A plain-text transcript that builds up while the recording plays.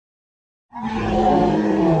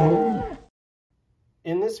In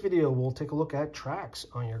this video, we'll take a look at tracks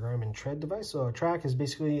on your Garmin Tread device. So a track is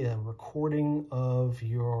basically a recording of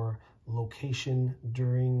your location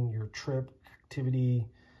during your trip, activity,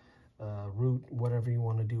 route, whatever you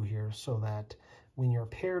want to do here, so that when you're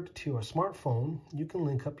paired to a smartphone, you can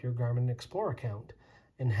link up your Garmin Explore account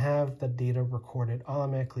and have the data recorded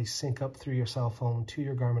automatically sync up through your cell phone to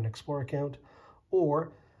your Garmin Explore account,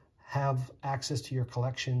 or have access to your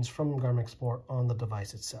collections from Garmin Explore on the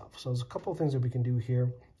device itself. So there's a couple of things that we can do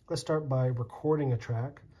here. Let's start by recording a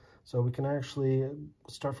track. So we can actually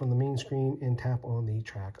start from the main screen and tap on the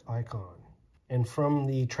track icon. And from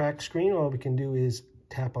the track screen, all we can do is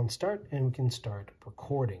tap on start and we can start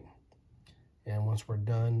recording. And once we're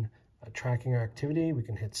done tracking our activity, we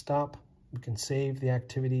can hit stop. We can save the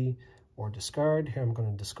activity or discard. Here I'm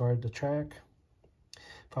going to discard the track.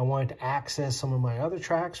 If I wanted to access some of my other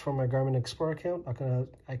tracks from my Garmin Explore account,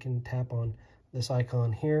 I can tap on this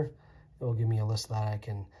icon here. It will give me a list that I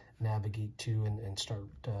can navigate to and start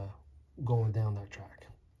going down that track.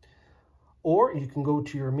 Or you can go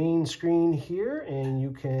to your main screen here and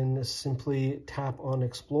you can simply tap on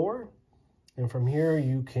Explore. And from here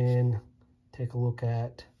you can take a look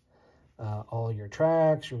at all your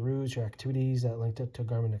tracks, your routes, your activities that linked up to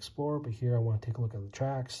Garmin Explore. But here I want to take a look at the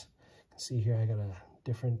tracks. You can see here I got a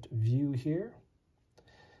different view here.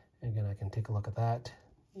 Again, I can take a look at that.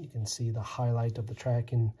 You can see the highlight of the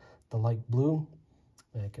track in the light blue.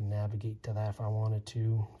 I can navigate to that if I wanted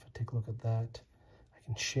to. If I take a look at that, I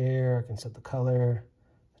can share, I can set the color,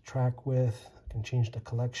 the track width, I can change the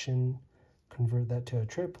collection, convert that to a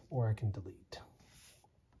trip, or I can delete.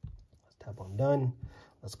 Let's tap on done.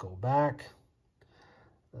 Let's go back.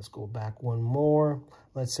 Let's go back one more.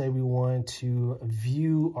 Let's say we want to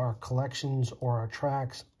view our collections or our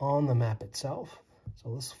tracks on the map itself. So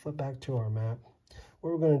let's flip back to our map.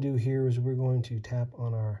 What we're going to do here is we're going to tap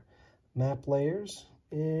on our map layers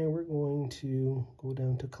and we're going to go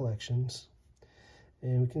down to collections.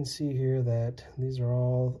 And we can see here that these are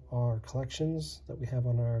all our collections that we have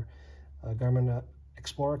on our Garmin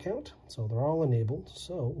Explore account. So they're all enabled.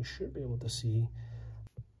 So we should be able to see.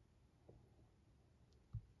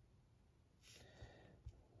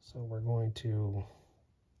 So we're going to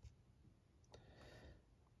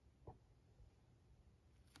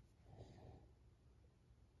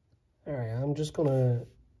all right, I'm just going to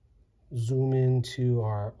zoom into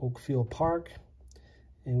our Oakfield Park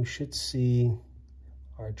and we should see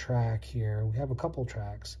our track here. We have a couple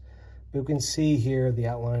tracks, but we can see here the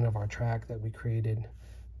outline of our track that we created.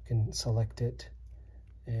 We can select it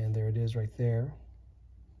and there it is right there.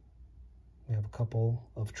 We have a couple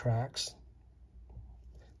of tracks.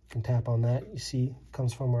 Can tap on that. You see it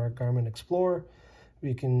comes from our Garmin Explore.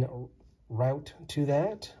 We can route to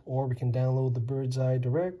that, or we can download the bird's eye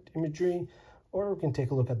direct imagery, or we can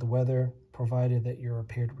take a look at the weather, provided that you're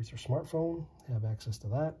paired with your smartphone, have access to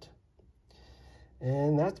that.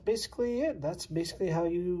 And that's basically it. That's basically how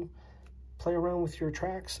you play around with your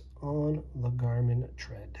tracks on the Garmin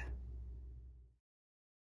Tread.